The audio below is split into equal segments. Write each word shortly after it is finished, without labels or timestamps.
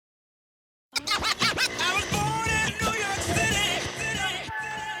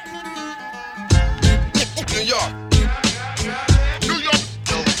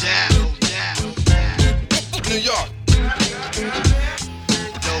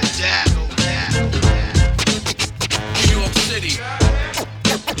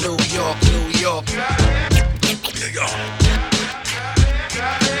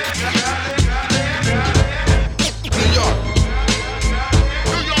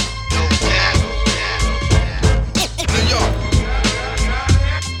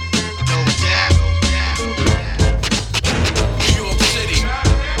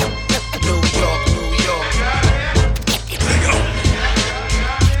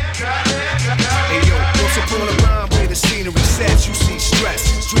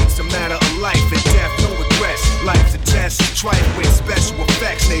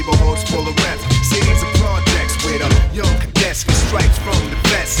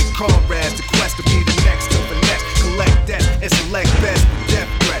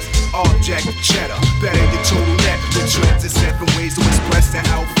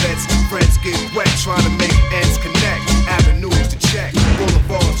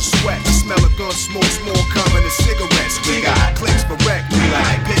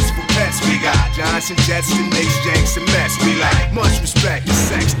and jets and makes janks a mess. We like much respect, the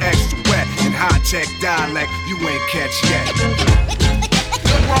sex extra wet and high tech dialect you ain't catch yet.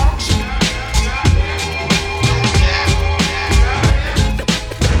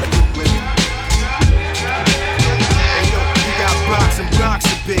 Blocks and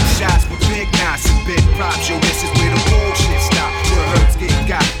blocks of big shots with big knots and big props. Yo, this is where the bullshit stop. Where hurts get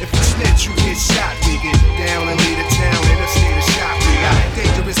got. If you snitch, you get shot. We get down and lead a town in a state of shock. We got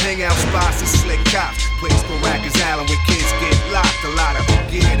dangerous hangout spots and slick cops. Place for Rikers Island where kids get locked. A lot of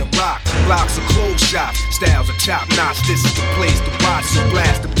gear to rock. Blocks of clothes shops. Styles are top notch. This is the place to watch. So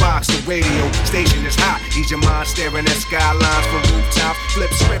blast the box. The radio station is hot. Ease your mind staring at skylines from rooftops.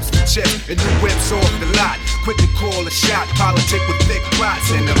 Flip scripts to chips and new whips off the lot. Quick to call a shot. Politic with thick plots.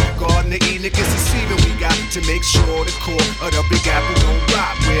 And the Garden of Eden is deceiving. We got to make sure the core of the Big Apple don't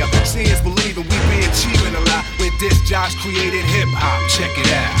rot. Where seeing's believing we be achieving a lot. When disc jocks created hip hop. Check it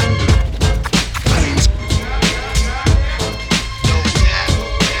out.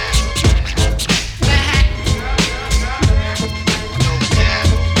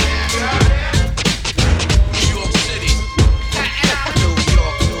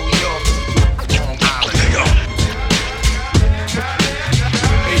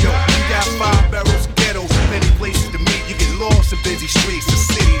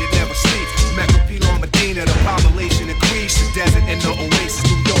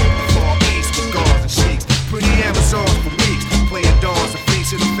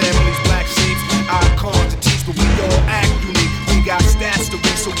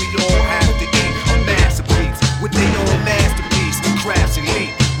 So we all